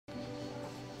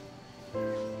Em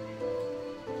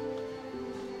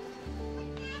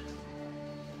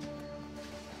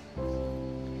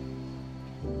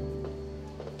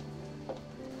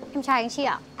chào anh chị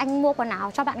ạ. Anh mua quần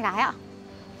áo cho bạn gái ạ?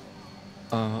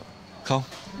 Không.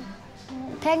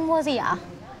 Thế anh mua gì ạ?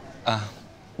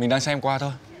 Mình đang xem qua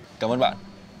thôi. Cảm ơn bạn.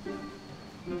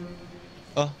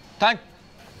 Thanh!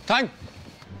 Thanh!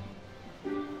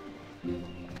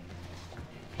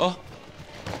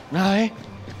 Này!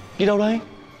 Đi đâu đây?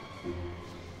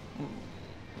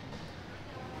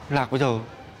 Lạc bây giờ.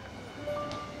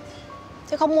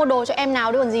 Thế không mua đồ cho em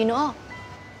nào nữa còn gì nữa?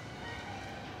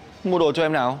 Mua đồ cho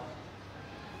em nào?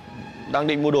 Đang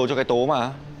định mua đồ cho cái tố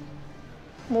mà.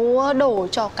 Mua đồ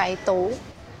cho cái tố.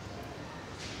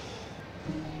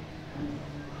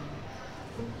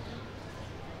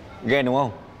 Ghen đúng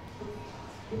không?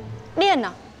 Điên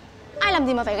à? Ai làm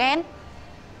gì mà phải ghen?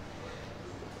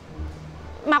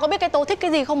 Mà có biết cái tố thích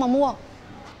cái gì không mà mua?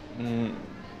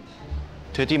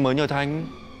 Thế thì mới nhờ Thanh.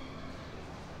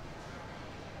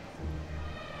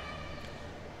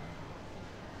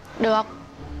 Được.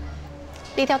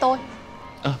 Đi theo tôi.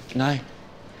 Này,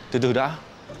 từ từ đã.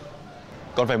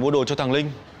 Còn phải mua đồ cho thằng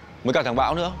Linh với cả thằng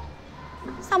Bão nữa.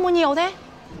 Sao mua nhiều thế?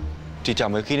 Thì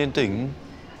chẳng mấy khi lên tỉnh.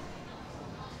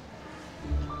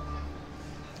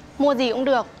 Mua gì cũng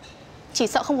được, chỉ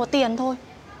sợ không có tiền thôi.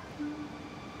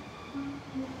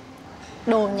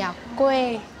 Đồ nhà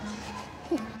quê.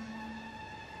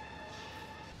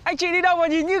 Anh chị đi đâu mà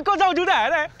nhìn như con dâu chú rể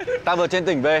này? Tao vừa trên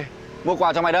tỉnh về, mua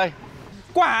quà cho mày đây.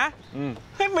 Quả?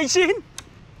 Thế mình xin.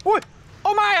 Ui,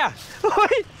 ô Mai à?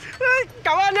 Ui,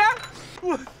 cảm ơn nhá.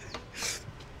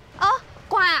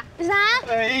 Quà? Dạ.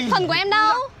 Phần của em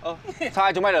đâu? Sao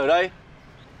hai chúng mày ở đây?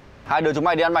 Hai đứa chúng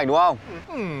mày đi ăn mảnh đúng không?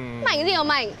 Mảnh cái gì mà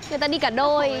mảnh? Người ta đi cả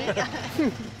đôi.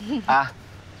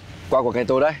 Quà của cái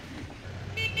tố đây.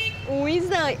 Úi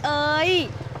giời ơi.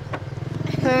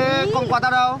 Thế còn quà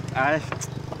tao đâu?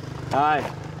 Hai,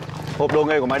 hộp đồ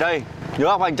nghề của mày đây. Nhớ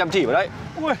học hành chăm chỉ vào đấy.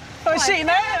 Ui, xịn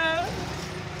đấy.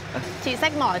 Chị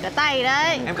xách mỏi cả tay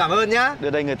đấy. Em cảm ơn nhá. Đưa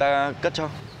đây người ta cất cho.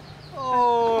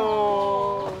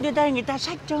 Đưa đây người ta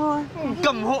xách cho.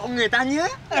 Cầm hộ người ta nhé.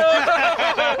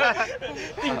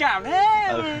 Tình cảm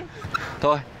thế.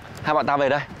 Thôi, hai bạn tao về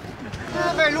đây.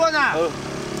 Về luôn à?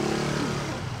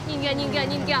 Nhìn kìa, nhìn kìa,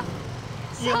 nhìn kìa.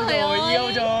 Yêu rồi,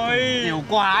 yêu rồi. Yêu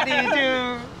quá đi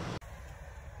chứ.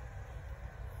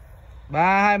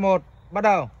 3, 2, 1, bắt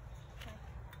đầu.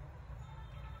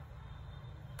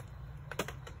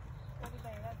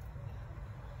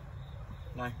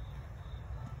 Này.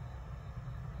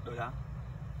 Đợi đã.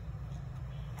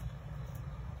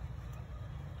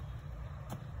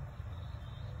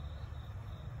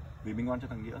 Vì minh oan cho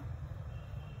thằng Nghĩa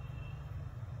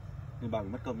nên bà phải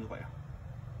mất công như vậy à?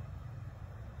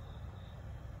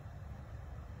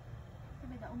 Thế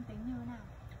bây giờ ông tính như thế nào?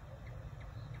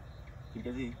 Tính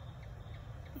cái gì?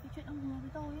 Thì cái chuyện ông hứa với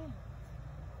tôi ấy.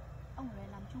 Ông ở đây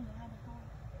làm chung với hai đứa tôi.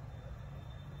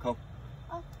 Không.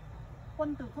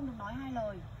 Quân tử không được nói hai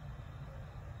lời.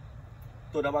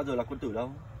 Tôi đã bao giờ là quân tử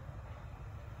đâu.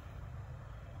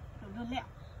 Đừng lươn lẹo.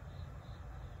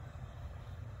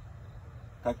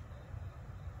 Thanh,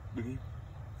 đừng im.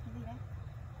 Cái gì đấy?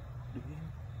 Đừng im.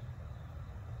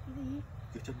 Cái gì?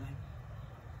 Dưới chân anh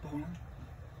to lắm.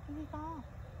 Cái gì to?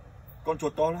 Con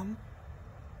chuột to lắm.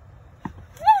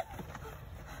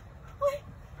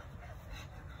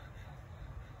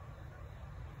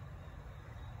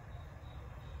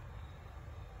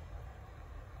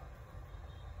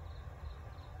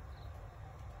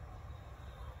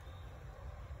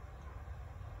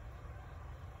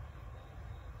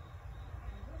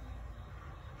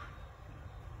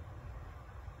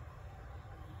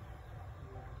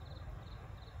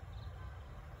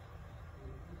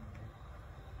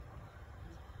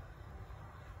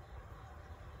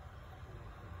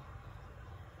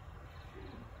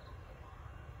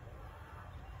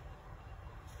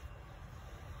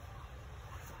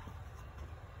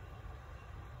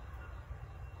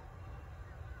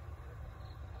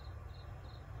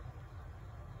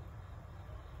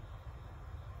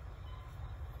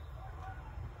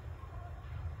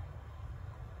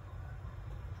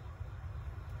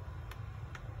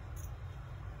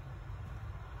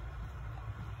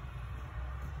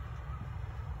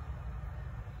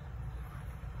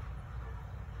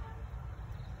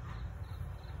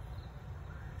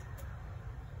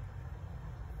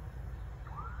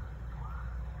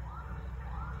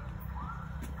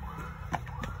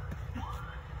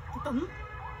 Tuấn,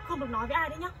 không được nói với ai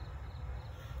đấy nhá.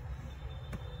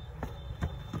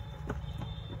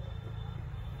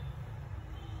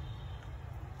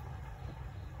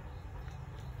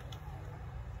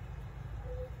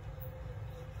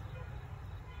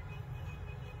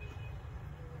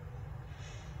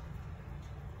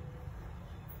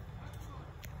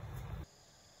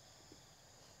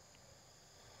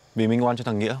 Vì minh oan cho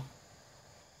thằng Nghĩa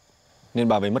nên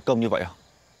bà mới mất công như vậy à?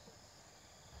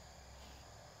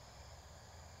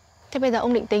 Thế bây giờ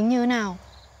ông định tính như thế nào?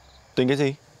 Tính cái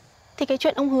gì? Thì cái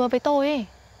chuyện ông hứa với tôi ấy,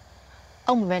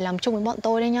 ông phải về làm chung với bọn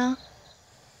tôi đây nhá.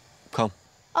 Không.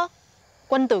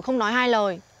 Quân tử không nói hai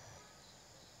lời.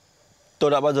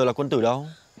 Tôi đã bao giờ là quân tử đâu.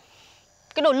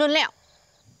 Cái đồ lươn lẹo.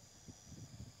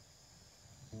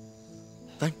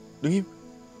 Thanh, đứng im.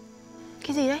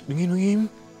 Cái gì đấy? Đứng im, đứng im.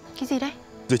 Cái gì đấy?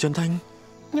 Dưới chân Thanh.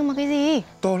 Nhưng mà cái gì?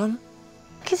 To lắm.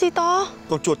 Cái gì to?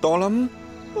 Con chuột to lắm.